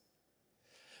gods.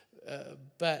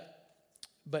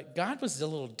 But God was a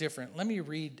little different. Let me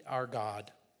read our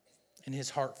God and his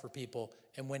heart for people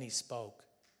and when he spoke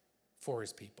for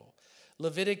his people.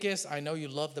 Leviticus, I know you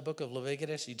love the book of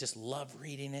Leviticus. You just love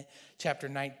reading it. Chapter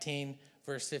 19,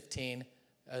 verse 15,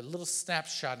 a little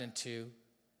snapshot into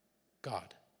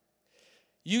God.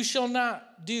 You shall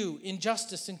not do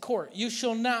injustice in court. You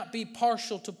shall not be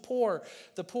partial to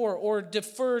the poor, or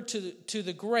defer to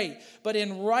the great. But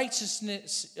in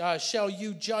righteousness shall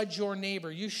you judge your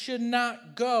neighbor. You should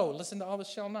not go. Listen to all the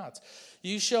shall nots.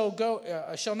 You shall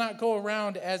not go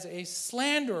around as a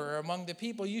slanderer among the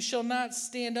people. You shall not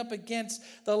stand up against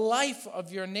the life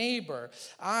of your neighbor.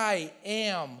 I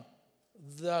am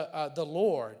the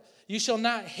Lord. You shall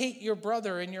not hate your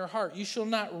brother in your heart. You shall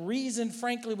not reason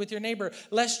frankly with your neighbor,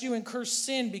 lest you incur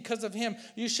sin because of him.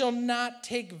 You shall not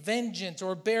take vengeance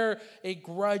or bear a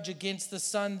grudge against the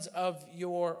sons of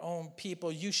your own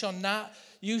people. You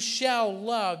shall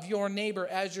love your neighbor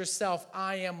as yourself.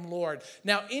 I am Lord.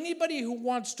 Now, anybody who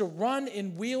wants to run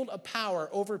and wield a power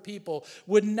over people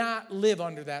would not live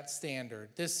under that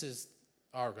standard. This is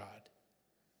our God.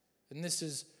 And this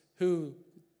is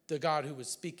the God who was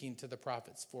speaking to the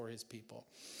prophets for his people.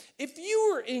 If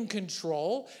you were in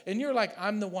control and you're like,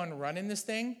 I'm the one running this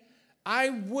thing, I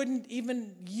wouldn't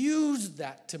even use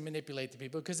that to manipulate the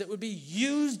people because it would be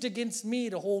used against me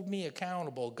to hold me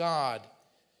accountable. God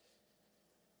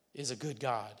is a good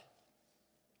God,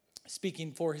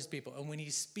 speaking for his people. And when he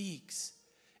speaks,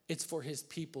 it's for his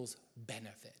people's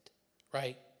benefit,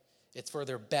 right? It's for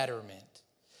their betterment.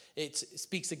 It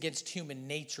speaks against human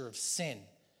nature of sin.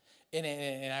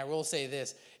 And I will say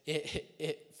this,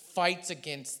 it fights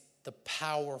against the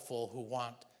powerful who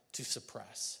want to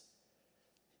suppress.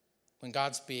 When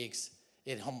God speaks,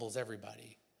 it humbles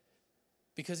everybody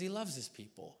because he loves his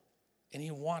people and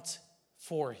he wants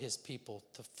for his people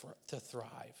to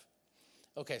thrive.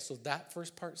 Okay, so that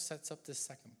first part sets up the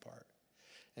second part.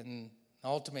 And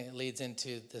ultimately it leads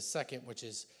into the second, which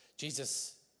is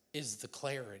Jesus is the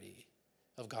clarity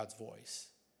of God's voice.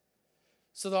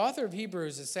 So the author of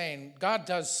Hebrews is saying God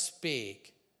does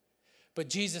speak, but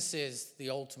Jesus is the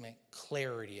ultimate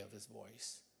clarity of his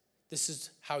voice. This is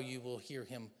how you will hear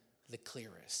him the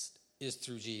clearest, is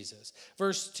through Jesus.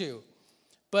 Verse 2,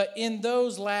 but in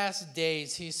those last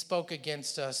days he spoke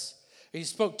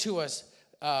to us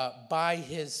by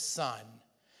his Son,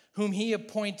 whom he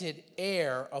appointed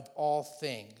heir of all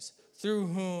things, through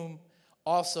whom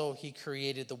also he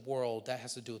created the world. That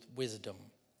has to do with wisdom.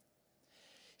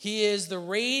 He is the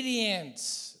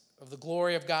radiance of the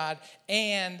glory of God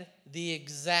and the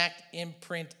exact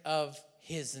imprint of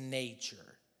his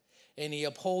nature. And he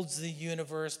upholds the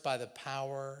universe by the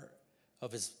power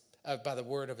of by the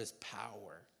word of his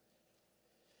power.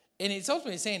 And it's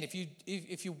ultimately saying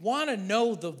if you want to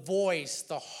know the voice,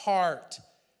 the heart,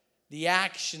 the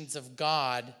actions of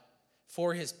God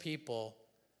for his people,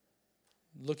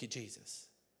 look at Jesus.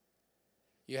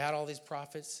 You had all these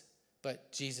prophets,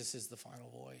 but Jesus is the final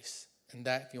voice. And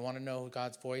that, if you want to know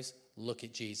God's voice, look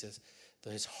at Jesus.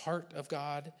 His heart of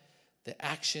God, the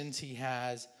actions he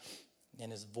has,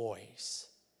 and his voice.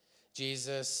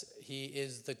 Jesus, he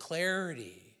is the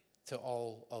clarity to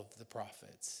all of the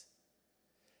prophets.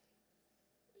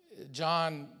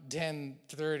 John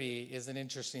 10:30 is an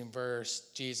interesting verse.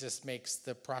 Jesus makes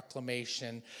the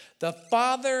proclamation, the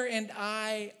Father and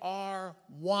I are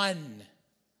one.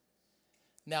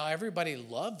 Now, everybody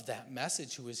loved that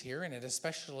message who was hearing it,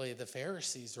 especially the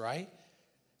Pharisees, right?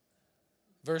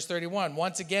 Verse 31,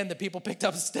 once again, the people picked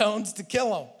up stones to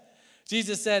kill him.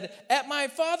 Jesus said, at my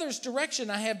Father's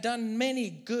direction, I have done many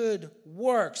good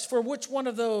works. For which one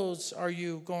of those are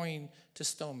you going to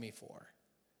stone me for?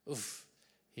 Oof,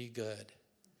 he's good.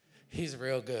 He's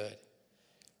real good.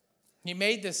 He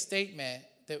made this statement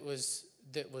that was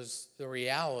the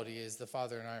reality is the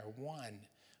Father and I are one.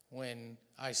 When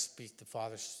I speak the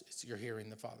Father, you're hearing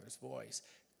the Father's voice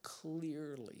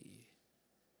clearly.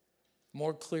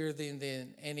 More clearly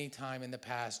than any time in the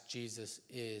past, Jesus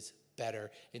is better,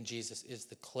 and Jesus is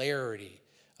the clarity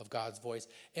of God's voice.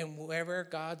 And wherever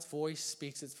God's voice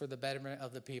speaks, it's for the betterment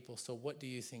of the people. So what do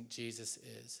you think Jesus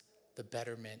is? The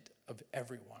betterment of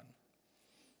everyone.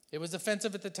 It was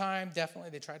offensive at the time, definitely.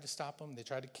 They tried to stop him. They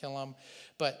tried to kill him.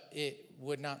 But it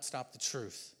would not stop the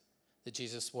truth that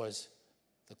Jesus was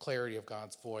the clarity of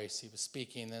God's voice. He was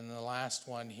speaking. And the last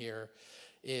one here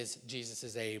is Jesus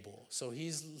is able. So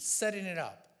he's setting it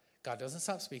up. God doesn't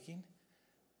stop speaking.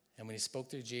 And when he spoke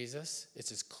through Jesus,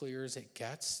 it's as clear as it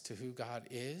gets to who God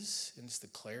is. And it's the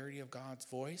clarity of God's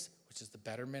voice, which is the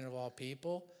betterment of all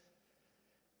people.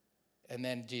 And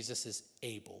then Jesus is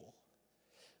able.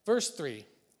 Verse 3,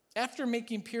 after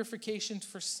making purifications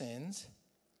for sins,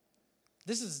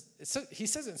 he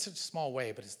says it in such a small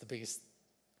way, but it's the biggest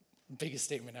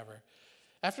statement ever.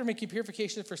 After making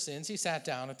purification for sins, he sat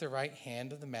down at the right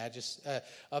hand of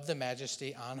the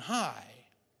majesty on high.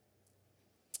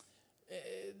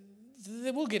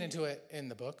 We'll get into it in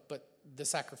the book, but the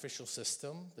sacrificial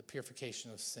system, the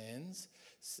purification of sins,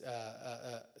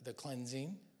 the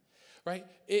cleansing, right?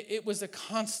 It was a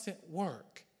constant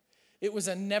work. It was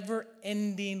a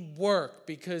never-ending work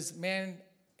because man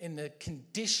in the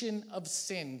condition of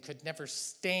sin could never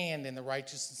stand in the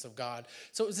righteousness of God.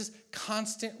 So it was this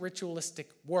constant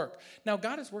ritualistic work. Now,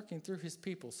 God is working through his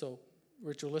people. So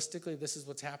ritualistically, this is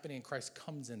what's happening, and Christ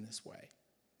comes in this way.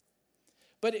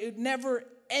 but it never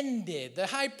ended. The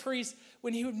high priest,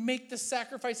 when he would make the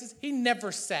sacrifices, he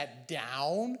never sat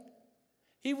down.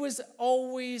 He was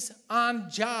always on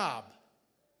job.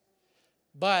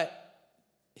 But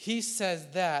he says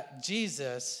that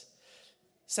Jesus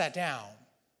sat down,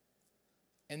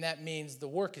 and that means the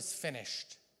work is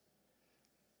finished.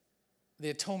 The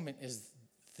atonement is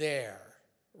there.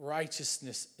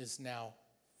 Righteousness is now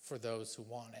for those who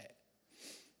want it.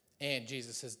 And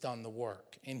Jesus has done the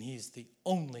work, and he's the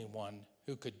only one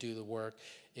who could do the work.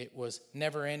 It was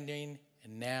never ending,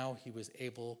 and now he was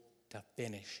able to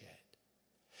finish it.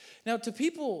 Now, to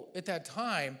people at that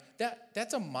time,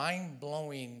 that's a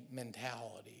mind-blowing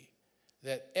mentality,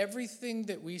 that everything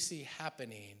that we see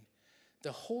happening,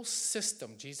 the whole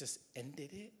system, Jesus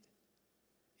ended it.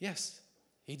 Yes,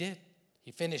 he did. He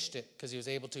finished it because he was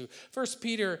able to. First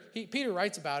Peter, Peter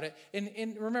writes about it,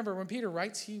 and remember when Peter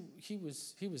writes, he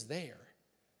was there.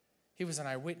 He was an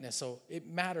eyewitness, so it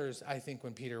matters, I think,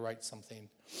 when Peter writes something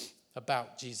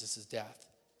about Jesus' death.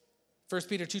 1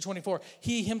 Peter 2:24,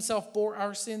 he himself bore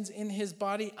our sins in his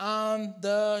body on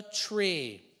the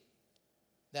tree,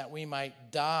 that we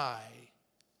might die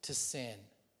to sin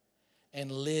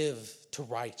and live to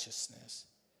righteousness.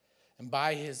 And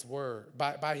by his word,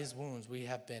 by his wounds, we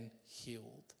have been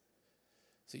healed.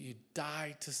 So you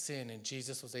die to sin, and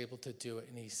Jesus was able to do it.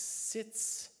 And he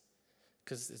sits,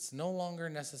 because it's no longer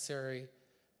necessary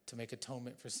to make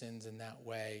atonement for sins in that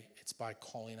way. It's by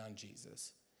calling on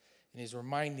Jesus. And he's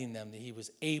reminding them that he was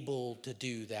able to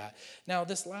do that. Now,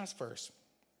 this last verse,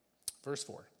 verse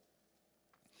 4.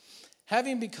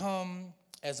 Having become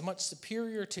as much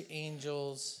superior to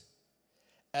angels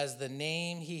as the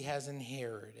name he has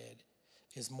inherited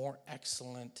is more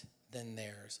excellent than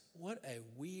theirs. What a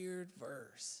weird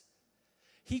verse.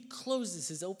 He closes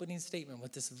his opening statement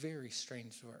with this very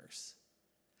strange verse.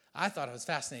 I thought it was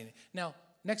fascinating. Now,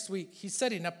 next week, he's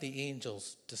setting up the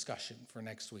angels discussion for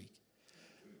next week.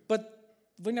 But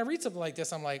when I read something like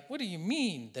this, I'm like, what do you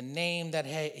mean the name that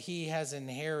he has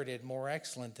inherited more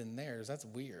excellent than theirs? That's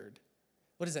weird.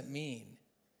 What does that mean?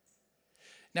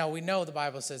 Now, we know the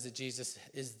Bible says that Jesus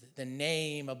is the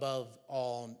name above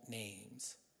all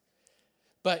names.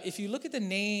 But if you look at the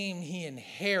name he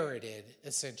inherited,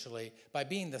 essentially, by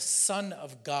being the Son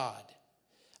of God,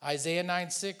 Isaiah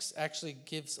 9:6 actually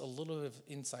gives a little bit of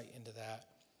insight into that.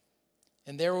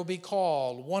 And there will be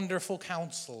called Wonderful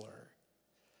Counselor,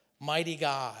 Mighty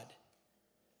God,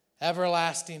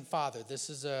 Everlasting Father. This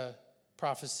is a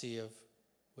prophecy of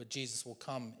what Jesus will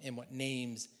come and what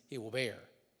names he will bear.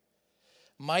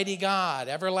 Mighty God,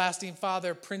 Everlasting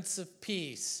Father, Prince of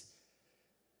Peace.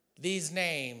 These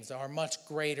names are much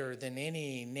greater than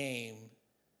any name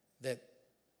that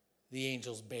the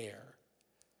angels bear.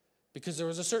 Because there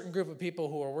was a certain group of people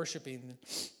who were worshiping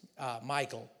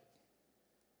Michael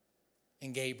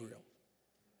and Gabriel.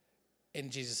 And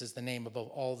Jesus is the name above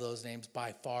all those names,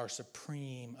 by far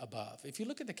supreme above. If you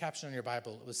look at the caption on your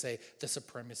Bible, it would say the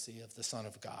supremacy of the Son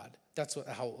of God. That's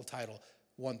how it will title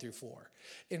 1 through 4.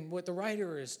 And what the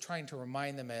writer is trying to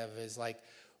remind them of is like,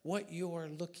 what you are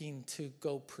looking to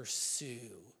go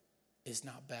pursue is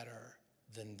not better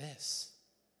than this.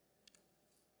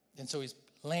 And so he's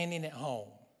landing it home.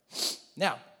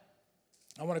 Now,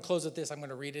 I want to close with this. I'm going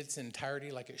to read it in its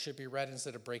entirety like it should be read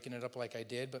instead of breaking it up like I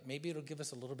did, but maybe it'll give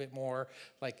us a little bit more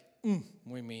like when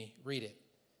we read it.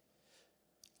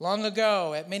 Long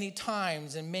ago, at many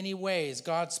times, in many ways,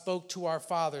 God spoke to our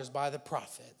fathers by the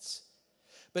prophets.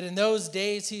 But in those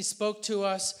days, he spoke to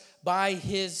us by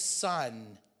his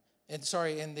Son, in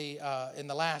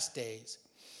the last days,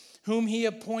 whom he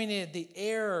appointed the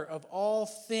heir of all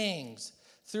things,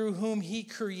 through whom he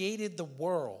created the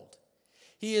world.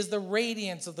 He is the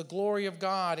radiance of the glory of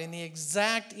God and the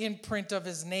exact imprint of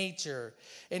his nature,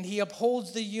 and he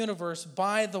upholds the universe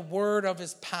by the word of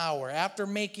his power. After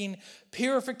making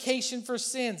purification for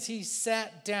sins, he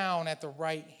sat down at the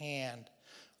right hand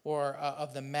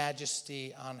of the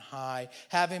majesty on high,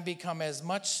 having become as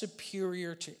much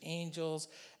superior to angels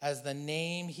as the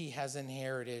name he has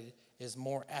inherited is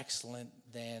more excellent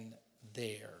than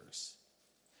theirs.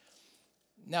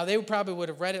 Now, they probably would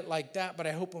have read it like that, but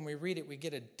I hope when we read it, we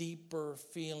get a deeper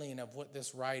feeling of what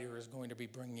this writer is going to be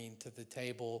bringing to the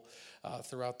table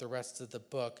throughout the rest of the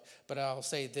book. But I'll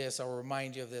say this, I'll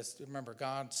remind you of this. Remember,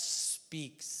 God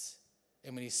speaks,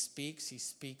 and when he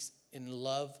speaks in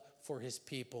love for his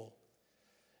people.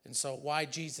 And so why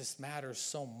Jesus matters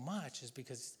so much is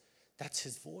because that's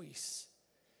his voice,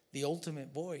 the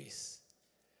ultimate voice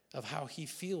of how he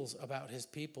feels about his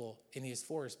people, and he is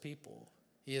for his people.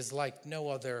 He is like no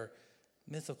other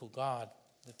mythical God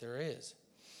that there is.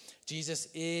 Jesus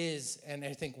is, and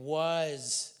I think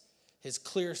was, his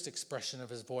clearest expression of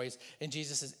his voice. And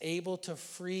Jesus is able to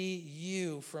free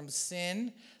you from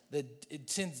sin's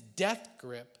death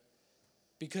grip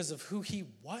because of who he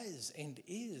was and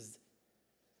is.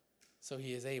 So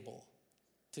he is able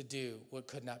to do what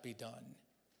could not be done.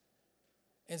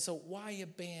 And so why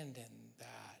abandon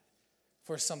that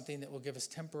for something that will give us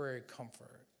temporary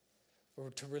comfort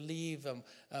or to relieve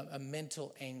a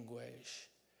mental anguish?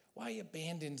 Why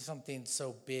abandon something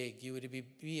so big? You would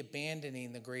be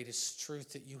abandoning the greatest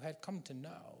truth that you had come to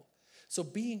know. So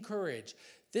be encouraged.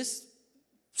 This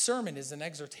sermon is an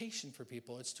exhortation for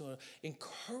people. It's to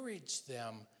encourage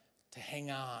them to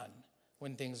hang on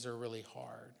when things are really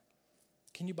hard.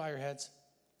 Can you bow your heads?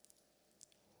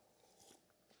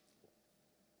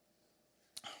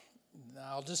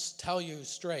 I'll just tell you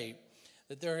straight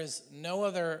that there is no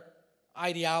other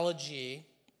ideology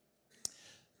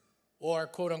or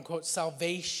quote-unquote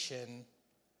salvation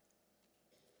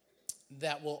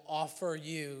that will offer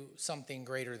you something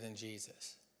greater than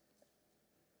Jesus.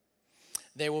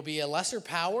 There will be a lesser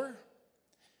power,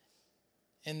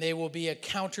 and there will be a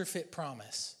counterfeit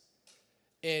promise.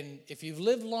 And if you've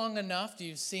lived long enough,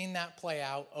 you've seen that play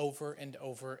out over and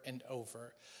over and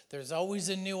over. There's always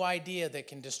a new idea that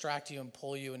can distract you and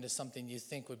pull you into something you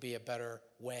think would be a better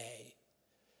way.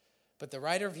 But the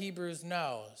writer of Hebrews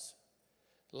knows,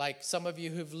 like some of you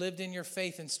who've lived in your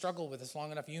faith and struggled with this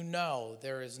long enough, you know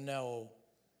there is no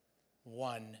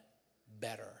one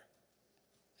better.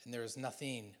 And there is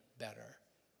nothing better.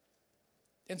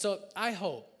 And so I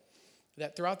hope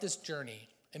that throughout this journey,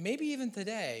 and maybe even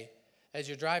today, as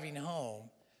you're driving home,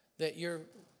 that you're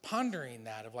pondering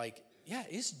that of like, yeah,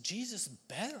 is Jesus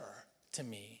better to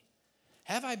me?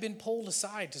 Have I been pulled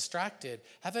aside, distracted?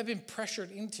 Have I been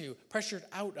pressured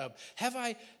out of? Have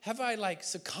I like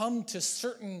succumbed to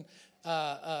certain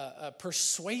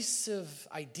persuasive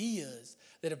ideas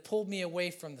that have pulled me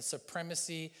away from the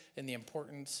supremacy and the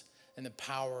importance and the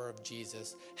power of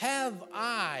Jesus? Have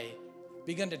I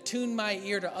begun to tune my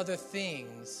ear to other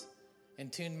things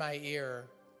and tune my ear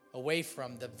away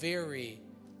from the very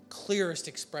clearest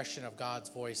expression of God's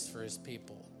voice for his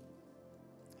people?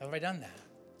 Have I done that?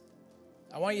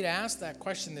 I want you to ask that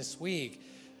question this week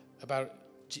about,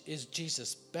 is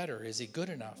Jesus better? Is he good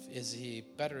enough? Is he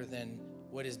better than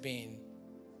what is being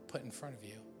put in front of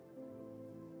you?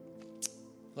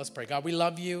 Let's pray. God, we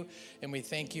love you and we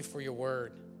thank you for your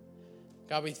word.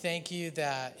 God, we thank you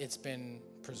that it's been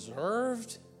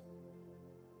preserved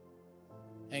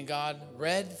and God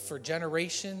read for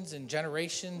generations and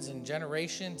generations and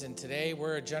generations, and today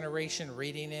we're a generation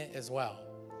reading it as well.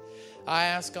 I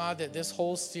ask God that this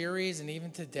whole series and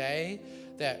even today,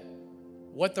 that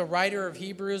what the writer of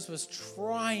Hebrews was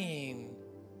trying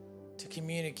to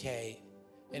communicate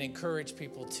and encourage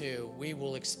people to, we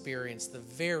will experience the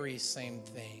very same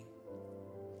thing.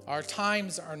 Our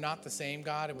times are not the same,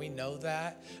 God, and we know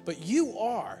that, but you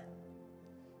are.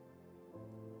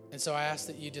 And so I ask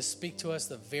that you just speak to us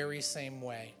the very same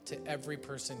way to every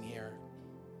person here,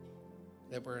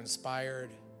 that we're inspired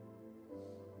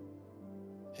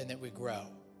and that we grow.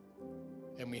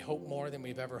 And we hope more than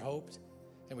we've ever hoped,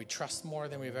 and we trust more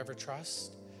than we've ever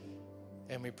trusted,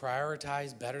 and we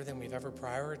prioritize better than we've ever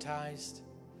prioritized,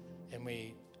 and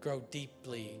we grow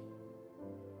deeply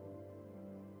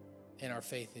in our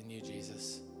faith in you,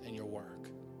 Jesus, and your work.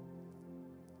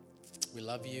 We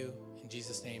love you. In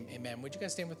Jesus' name, amen. Would you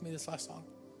guys stand with me this last song?